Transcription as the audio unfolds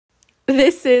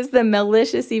This is the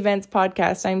Malicious Events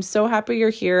Podcast. I'm so happy you're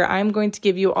here. I'm going to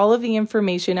give you all of the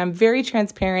information. I'm very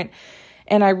transparent,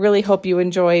 and I really hope you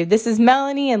enjoy. This is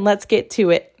Melanie, and let's get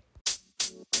to it.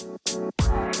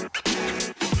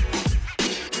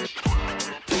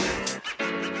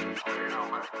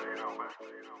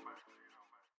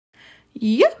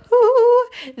 Yoo-hoo!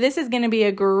 This is going to be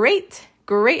a great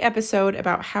episode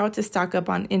about how to stock up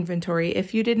on inventory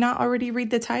if you did not already read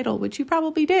the title, which you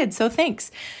probably did, so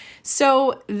thanks.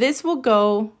 So this will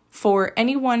go for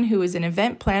anyone who is an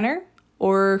event planner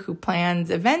or who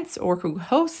plans events or who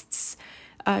hosts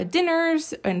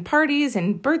dinners and parties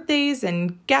and birthdays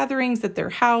and gatherings at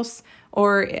their house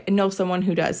or know someone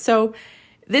who does. So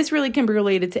this really can be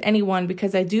related to anyone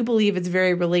because I do believe it's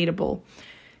very relatable.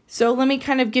 So let me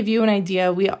kind of give you an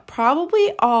idea. We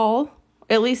probably all,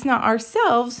 at least not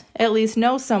ourselves, at least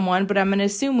know someone, but I'm going to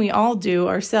assume we all do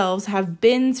ourselves, have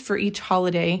bins for each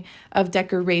holiday of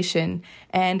decoration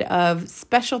and of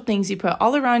special things you put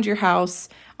all around your house,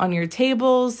 on your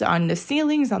tables, on the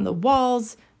ceilings, on the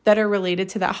walls that are related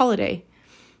to that holiday.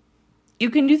 You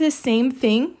can do the same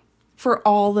thing for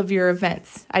all of your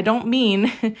events. I don't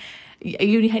mean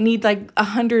you need like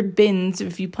 100 bins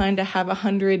if you plan to have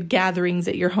 100 gatherings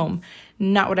at your home.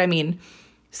 Not what I mean.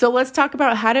 So let's talk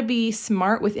about how to be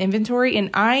smart with inventory. And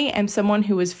I am someone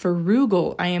who is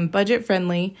frugal. I am budget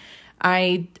friendly.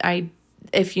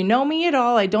 If you know me at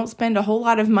all, I don't spend a whole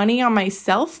lot of money on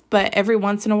myself, but every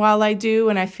once in a while I do.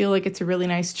 And I feel like it's a really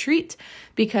nice treat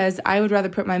because I would rather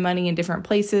put my money in different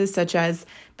places, such as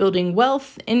building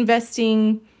wealth,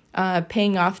 investing,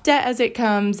 paying off debt as it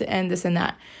comes, and this and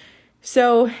that.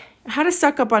 So how to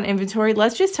stock up on inventory?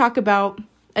 Let's just talk about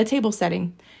a table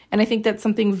setting. And I think that's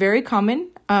something very common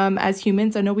as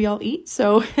humans. I know we all eat.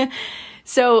 So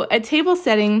a table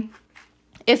setting,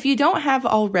 if you don't have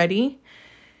already,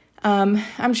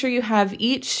 I'm sure you have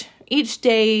each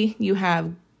day you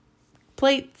have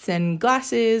plates and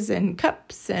glasses and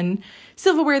cups and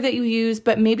silverware that you use,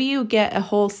 but maybe you get a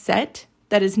whole set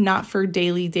that is not for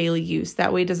daily use.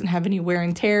 That way it doesn't have any wear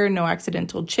and tear, no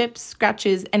accidental chips,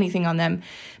 scratches, anything on them.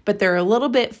 But they're a little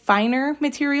bit finer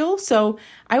material, so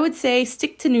I would say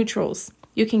stick to neutrals.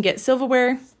 You can get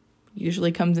silverware,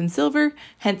 usually comes in silver,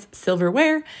 hence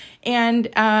silverware. And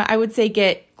I would say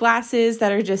get glasses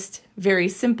that are just very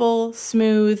simple,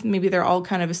 smooth. Maybe they're all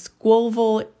kind of a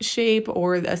squoval shape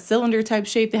or a cylinder type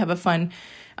shape. They have a fun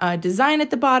design at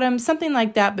the bottom, something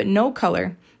like that, but no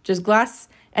color, just glass.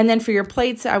 And then for your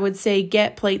plates, I would say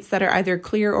get plates that are either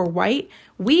clear or white.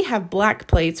 We have black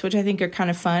plates, which I think are kind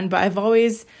of fun, but I've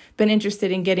always been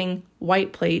interested in getting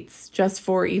white plates just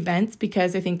for events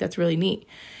because I think that's really neat.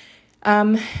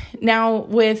 Now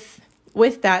with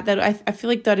that I feel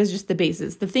like that is just the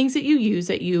basis. The things that you use,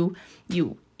 that you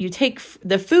take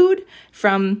the food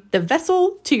from the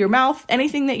vessel to your mouth,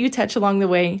 anything that you touch along the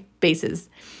way, bases.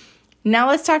 Now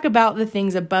let's talk about the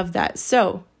things above that.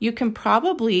 So you can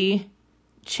probably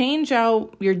change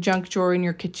out your junk drawer in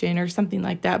your kitchen or something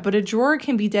like that, but a drawer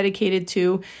can be dedicated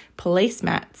to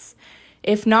placemats.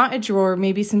 If not a drawer,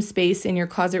 maybe some space in your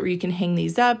closet where you can hang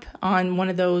these up on one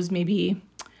of those, maybe,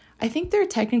 I think they're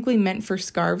technically meant for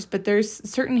scarves, but there's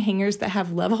certain hangers that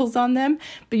have levels on them,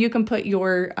 but you can put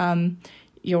your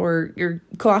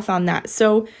cloth on that.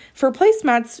 So for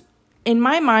placemats, in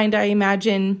my mind, I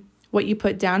imagine what you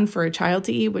put down for a child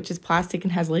to eat, which is plastic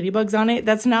and has ladybugs on it.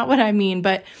 That's not what I mean,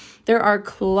 but there are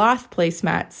cloth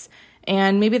placemats,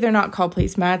 and maybe they're not called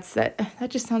placemats. That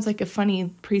just sounds like a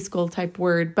funny preschool type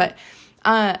word. But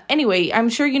anyway, I'm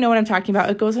sure you know what I'm talking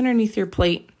about. It goes underneath your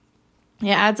plate. It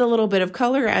adds a little bit of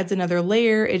color, adds another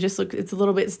layer. It's a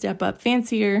little bit step up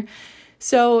fancier.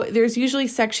 So there's usually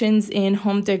sections in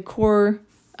home decor,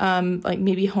 like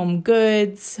maybe Home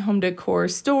Goods, home decor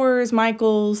stores,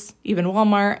 Michael's, even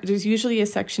Walmart. There's usually a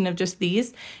section of just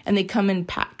these, and they come in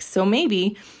packs. So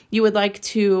maybe you would like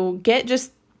to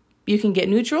you can get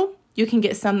neutral. You can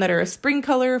get some that are a spring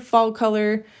color, fall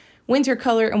color, winter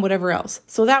color, and whatever else.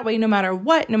 So that way, no matter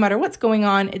what's going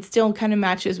on, it still kind of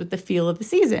matches with the feel of the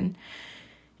season.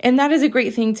 And that is a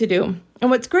great thing to do. And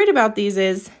what's great about these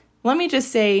is, let me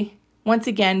just say, once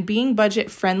again, being budget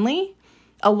friendly,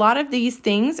 a lot of these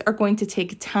things are going to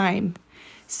take time.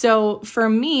 So for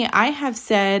me, I have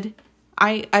said,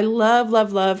 I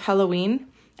love Halloween.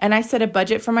 And I set a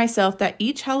budget for myself that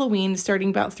each Halloween,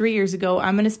 starting about 3 years ago,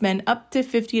 I'm going to spend up to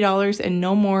 $50 and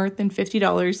no more than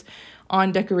 $50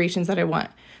 on decorations that I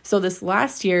want. So this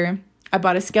last year, I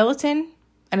bought a skeleton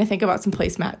and I think I bought some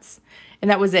placemats. And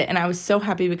that was it. And I was so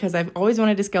happy because I've always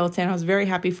wanted a skeleton. I was very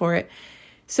happy for it.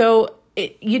 So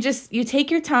you take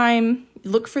your time,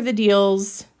 look for the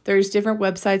deals, There's different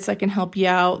websites that can help you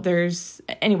out.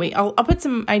 Anyway, I'll put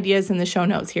some ideas in the show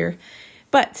notes here.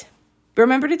 But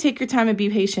remember to take your time and be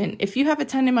patient. If you have a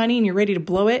ton of money and you're ready to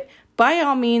blow it, by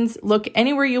all means, look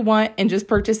anywhere you want and just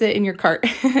purchase it in your cart.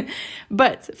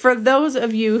 But for those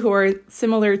of you who are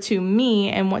similar to me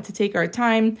and want to take our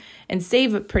time and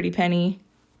save a pretty penny,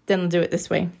 then we'll do it this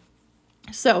way.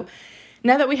 So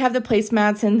now that we have the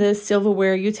placemats and the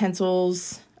silverware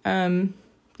utensils,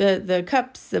 the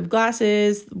cups, the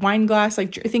glasses, wine glass,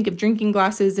 like think of drinking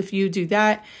glasses if you do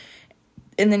that,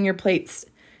 and then your plates.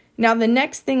 Now, the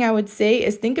next thing I would say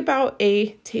is think about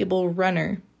a table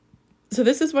runner. So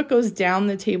this is what goes down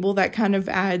the table that kind of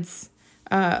adds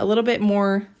a little bit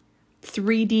more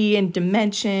 3D and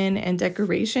dimension and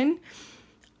decoration.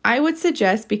 I would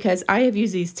suggest, because I have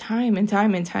used these time and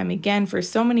time and time again for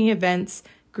so many events,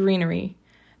 greenery.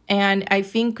 And I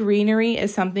think greenery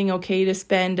is something okay to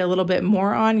spend a little bit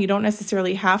more on. You don't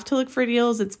necessarily have to look for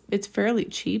deals. It's fairly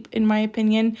cheap in my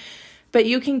opinion. But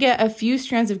you can get a few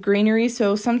strands of greenery.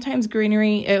 So sometimes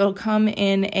greenery, it'll come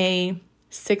in a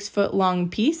 6-foot long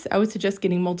piece. I would suggest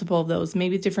getting multiple of those,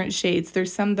 maybe different shades.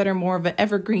 There's some that are more of an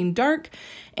evergreen dark,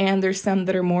 and there's some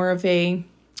that are more of a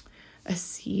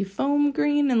seafoam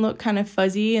green and look kind of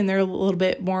fuzzy, and they're a little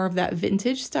bit more of that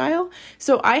vintage style.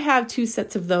 So I have 2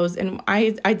 sets of those, and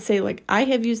I'd say like I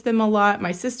have used them a lot.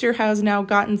 My sister has now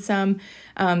gotten some.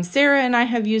 Sarah and I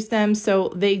have used them,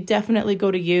 so they definitely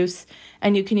go to use,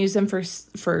 and you can use them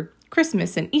for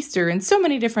Christmas and Easter and so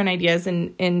many different ideas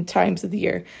in times of the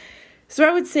year. So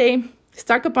I would say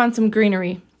stock up on some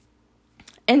greenery.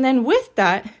 And then with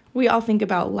that, we all think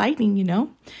about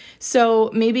lighting, So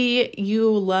maybe you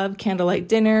love candlelight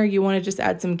dinner. You want to just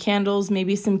add some candles,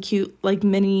 maybe some cute like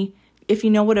mini, if you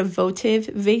know what a votive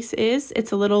vase is,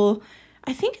 it's a little,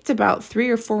 I think it's about 3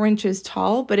 or 4 inches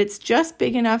tall, but it's just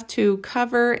big enough to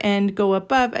cover and go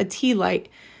above a tea light.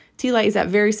 Tea light is that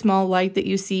very small light that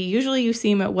you see. Usually you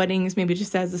see them at weddings, maybe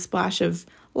just as a splash of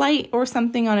light or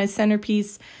something on a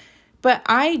centerpiece. But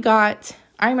I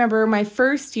remember my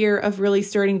first year of really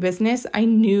starting business, I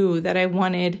knew that I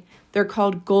wanted, they're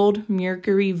called gold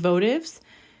mercury votives.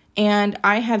 And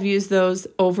I have used those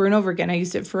over and over again. I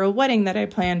used it for a wedding that I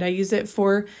planned. I used it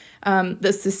for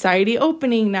the society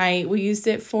opening night. We used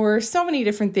it for so many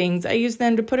different things. I used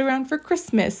them to put around for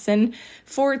Christmas and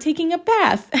for taking a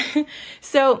bath.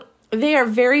 So they are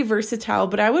very versatile,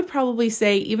 but I would probably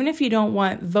say even if you don't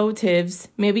want votives,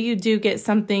 maybe you do get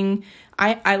something.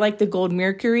 I like the gold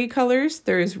mercury colors.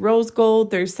 There's rose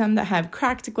gold. There's some that have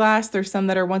cracked glass. There's some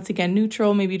that are once again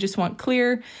neutral. Maybe you just want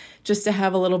clear just to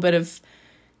have a little bit of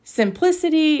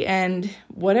simplicity and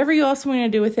whatever you also want to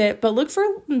do with it. But look for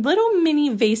little mini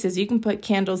vases you can put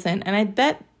candles in. And I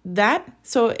bet that,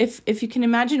 so if you can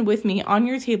imagine with me, on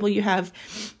your table you have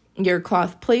your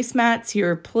cloth placemats,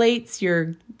 your plates,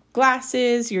 your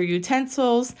glasses, your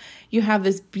utensils. You have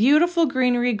this beautiful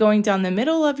greenery going down the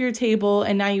middle of your table,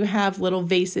 and now you have little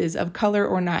vases of color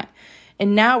or not.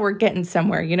 And now we're getting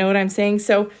somewhere, you know what I'm saying?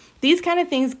 So these kind of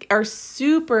things are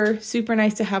super, super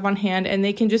nice to have on hand, and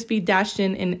they can just be dashed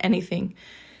in anything.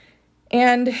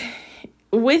 And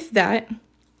with that,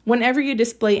 whenever you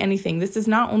display anything, this does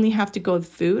not only have to go with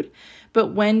food, but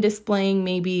when displaying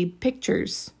maybe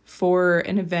pictures for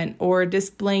an event or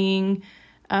displaying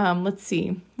let's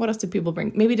see, what else do people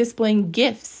bring? Maybe displaying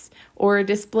gifts or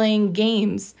displaying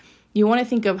games. You want to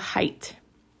think of height.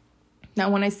 Now,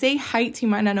 when I say height, you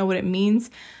might not know what it means.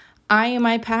 In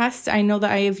my past, I know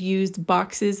that I have used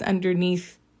boxes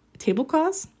underneath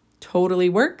tablecloths. Totally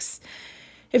works.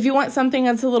 If you want something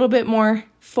that's a little bit more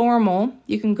formal,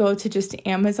 you can go to just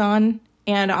Amazon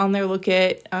and on there look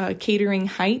at catering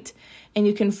height, and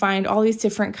you can find all these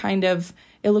different kind of,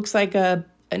 it looks like a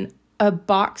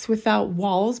box without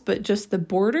walls, but just the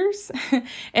borders.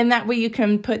 And that way you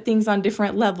can put things on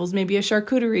different levels, maybe a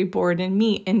charcuterie board and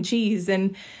meat and cheese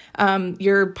and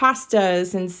your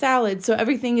pastas and salads. So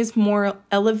everything is more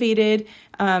elevated.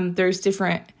 There's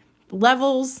different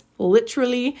levels,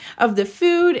 literally, of the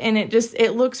food, and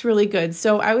it looks really good.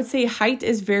 So I would say height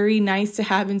is very nice to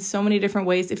have in so many different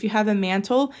ways. If you have a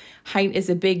mantle, height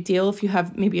is a big deal. If you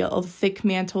have maybe a thick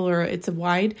mantle or it's a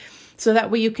wide, so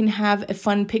that way you can have a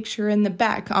fun picture in the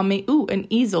back. An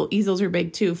easel. Easels are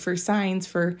big too for signs,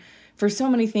 for so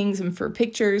many things and for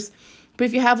pictures. But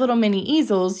if you have little mini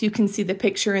easels, you can see the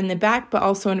picture in the back, but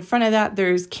also in front of that,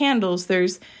 there's candles,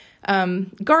 there's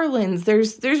garlands,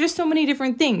 there's just so many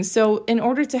different things. So in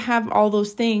order to have all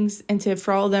those things and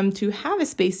for all of them to have a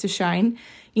space to shine,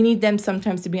 you need them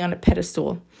sometimes to be on a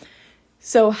pedestal.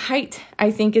 So height, I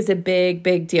think, is a big,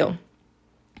 big deal.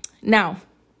 Now,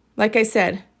 like I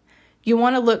said, you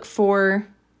want to look for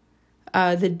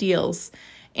the deals.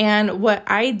 And what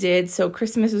I did, so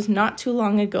Christmas was not too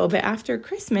long ago, but after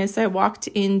Christmas, I walked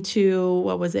into,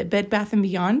 Bed Bath &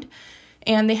 Beyond.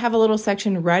 And they have a little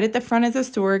section right at the front of the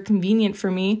store, convenient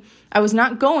for me. I was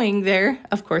not going there.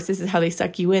 Of course, this is how they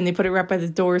suck you in. They put it right by the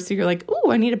door, so you're like, ooh,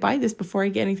 I need to buy this before I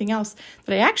get anything else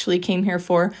that I actually came here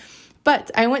for. But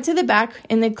I went to the back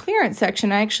in the clearance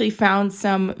section. I actually found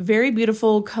some very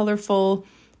beautiful, colorful,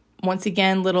 once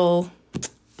again, little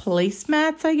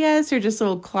placemats, I guess, or just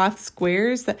little cloth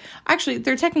squares that actually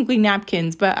they're technically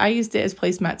napkins, but I used it as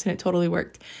placemats and it totally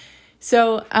worked.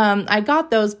 So I got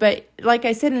those, but like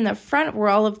I said, in the front where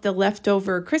all of the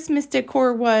leftover Christmas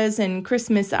decor was and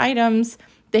Christmas items,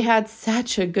 they had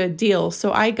such a good deal.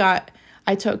 So I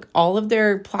took all of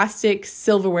their plastic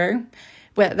silverware,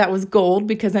 but that was gold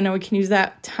because I know we can use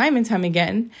that time and time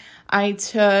again. I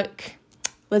took,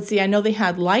 I know they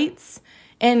had lights.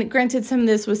 And granted, some of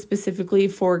this was specifically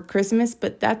for Christmas,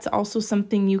 but that's also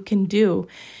something you can do.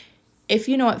 If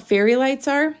you know what fairy lights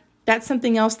are, that's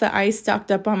something else that I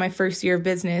stocked up on my first year of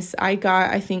business. I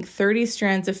got, I think, 30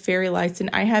 strands of fairy lights, and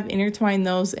I have intertwined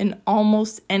those in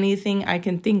almost anything I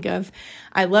can think of.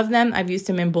 I love them. I've used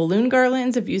them in balloon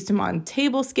garlands. I've used them on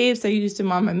tablescapes. I used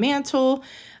them on my mantle.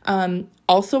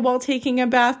 Also while taking a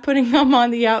bath, putting them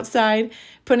on the outside,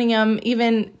 putting them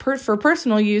even for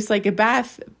personal use, like a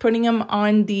bath, putting them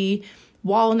on the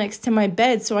wall next to my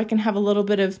bed so I can have a little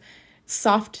bit of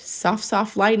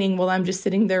soft lighting while I'm just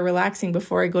sitting there relaxing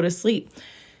before I go to sleep.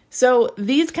 So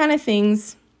these kind of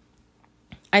things,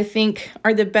 I think,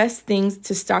 are the best things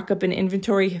to stock up an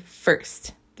inventory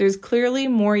first. There's clearly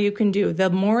more you can do. The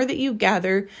more that you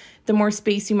gather, the more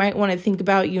space you might want to think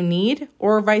about you need,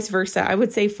 or vice versa. I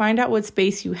would say find out what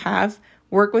space you have,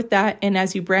 work with that, and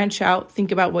as you branch out,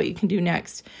 think about what you can do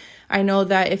next. I know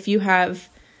that if you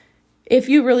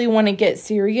really want to get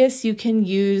serious, you can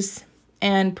use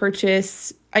and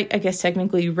purchase, I guess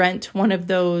technically rent one of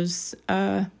those,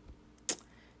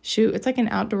 it's like an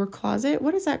outdoor closet.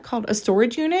 What is that called? A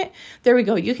storage unit? There we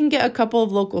go. You can get a couple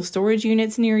of local storage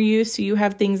units near you. So you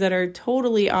have things that are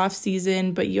totally off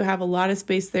season, but you have a lot of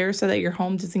space there so that your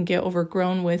home doesn't get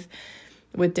overgrown with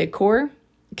decor.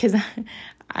 Because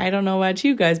I don't know about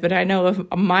you guys, but I know if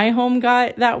my home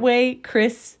got that way,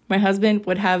 Chris, my husband,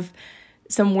 would have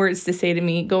some words to say to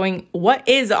me going, what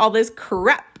is all this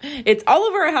crap? It's all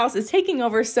over our house. It's taking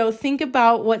over. So think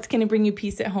about what's going to bring you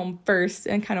peace at home first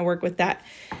and kind of work with that.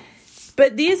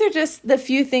 But these are just the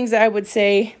few things that I would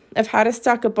say of how to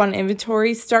stock up on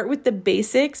inventory. Start with the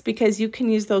basics because you can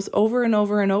use those over and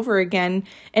over and over again.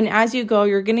 And as you go,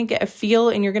 you're going to get a feel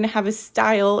and you're going to have a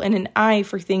style and an eye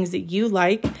for things that you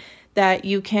like, that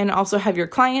you can also have your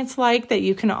clients like, that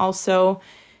you can also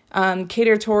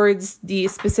cater towards the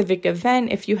specific event.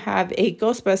 If you have a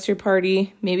Ghostbuster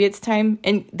party, maybe it's time,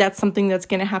 and that's something that's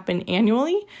going to happen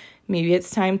annually. Maybe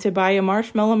it's time to buy a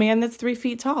marshmallow man that's 3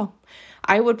 feet tall.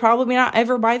 I would probably not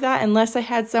ever buy that unless I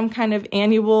had some kind of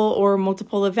annual or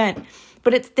multiple event.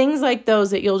 But it's things like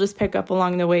those that you'll just pick up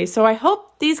along the way. So I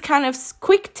hope these kind of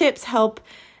quick tips help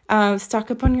stock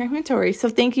up on your inventory. So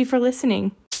thank you for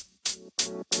listening.